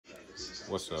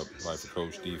What's up, Life of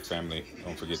Coach D family?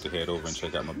 Don't forget to head over and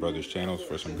check out my brother's channels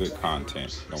for some good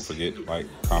content. Don't forget, like,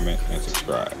 comment, and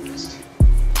subscribe.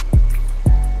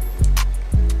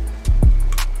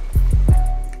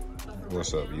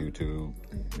 What's up, YouTube?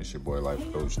 It's your boy, Life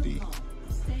of Coach D.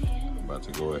 I'm about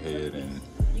to go ahead and,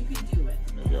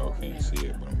 y'all can't see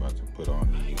it, but I'm about to put on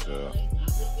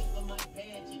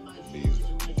these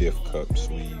Diff cup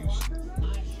sleeves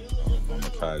on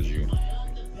the Kaiju.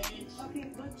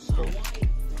 So,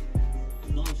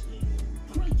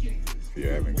 if you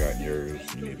haven't gotten yours,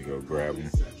 you need to go grab them.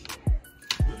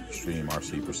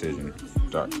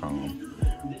 ExtremeRCPrecision.com.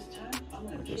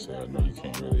 Like I said, I know you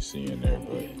can't really see in there,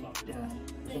 but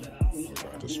we're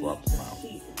about to swap them out.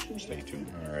 Stay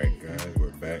tuned. All right, guys, we're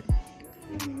back.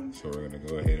 So we're gonna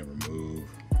go ahead and remove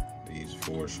these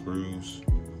 4 screws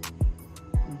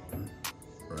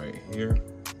right here.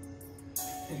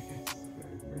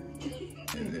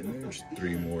 And then there's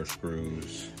 3 more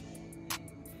screws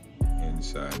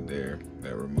inside there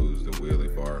that removes the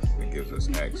wheelie bar and gives us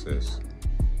access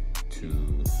to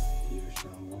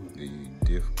the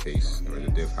diff case or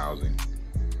the diff housing,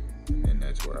 and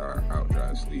that's where our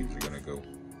outdrive sleeves are gonna go.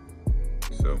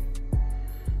 So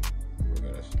we're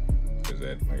gonna, because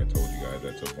that, like I told you guys,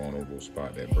 that's a vulnerable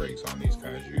spot that breaks on these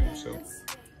Kaiju. So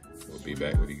we'll be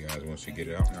back with you guys once you get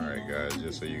it out. All right, guys,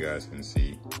 just so you guys can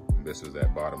see, this is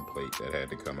that bottom plate that had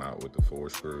to come out with the 4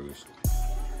 screws.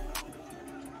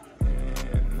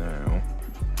 And now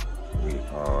we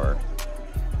are,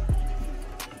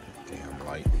 damn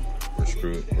light,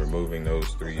 we're removing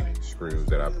those 3 screws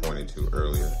that I pointed to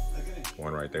earlier.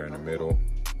 One right there in the middle,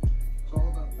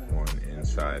 one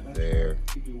inside there,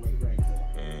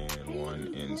 and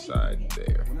one inside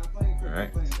there. All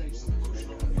right.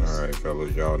 All right,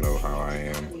 fellas, y'all know how I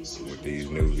am with these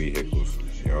new vehicles.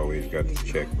 You always got to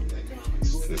check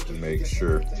just to make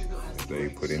sure if they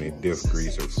put any diff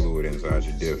grease or fluid inside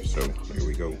your diff. So here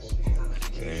we go.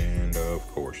 And of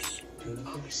course,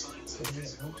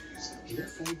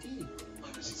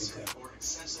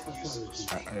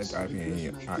 I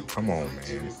mean, come on,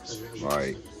 man.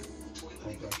 Like,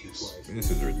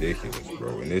 this is ridiculous,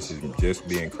 bro. And this is just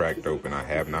being cracked open. I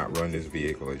have not run this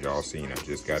vehicle, as y'all seen. I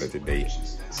just got it today.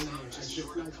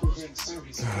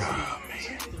 Oh, man.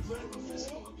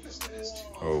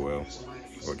 Oh, well.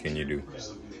 What can you do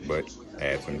but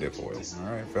add some diff oil?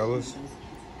 All right, fellas.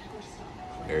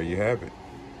 There you have it.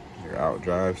 Your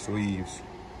outdrive sleeves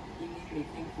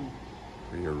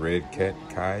for your Redcat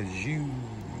Kaiju.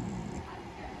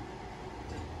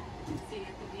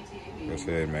 Like I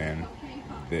said, man,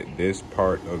 this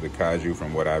part of the Kaiju,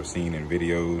 from what I've seen in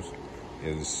videos,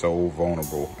 is so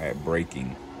vulnerable at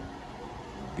breaking.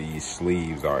 These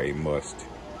sleeves are a must.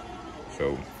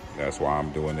 So that's why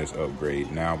I'm doing this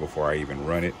upgrade now before I even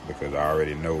run it, because I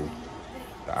already know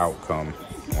the outcome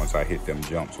once I hit them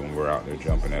jumps when we're out there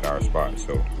jumping at our spot.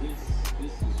 So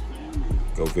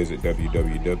go visit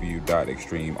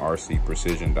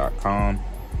www.extremrcprecision.com.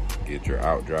 Get your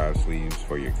outdrive sleeves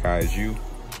for your Kaiju.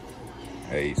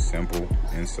 A simple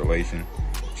installation.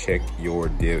 Check your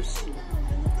diffs.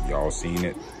 Y'all seen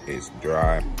it. It's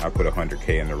dry. I put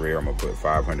 100K in the rear. I'm gonna put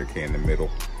 500K in the middle,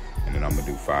 and then I'm gonna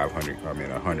do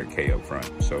 100K up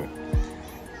front. So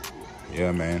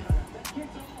yeah, man,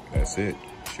 that's it.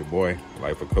 It's your boy,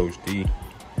 Life of Coach D,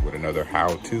 with another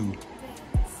how-to.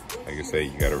 Like I say,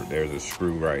 there's a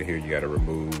screw right here. You gotta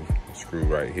remove the screw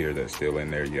right here that's still in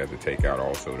there. You have to take out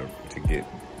also to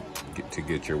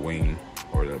get your wing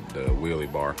or the wheelie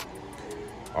bar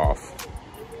off.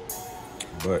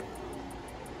 But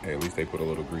hey, at least they put a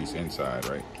little grease inside,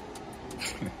 right?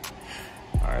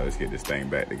 All right, let's get this thing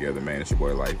back together, man. It's your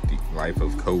boy, Life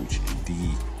of Coach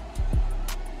D.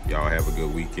 Y'all have a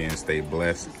good weekend. Stay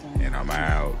blessed, and I'm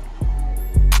out.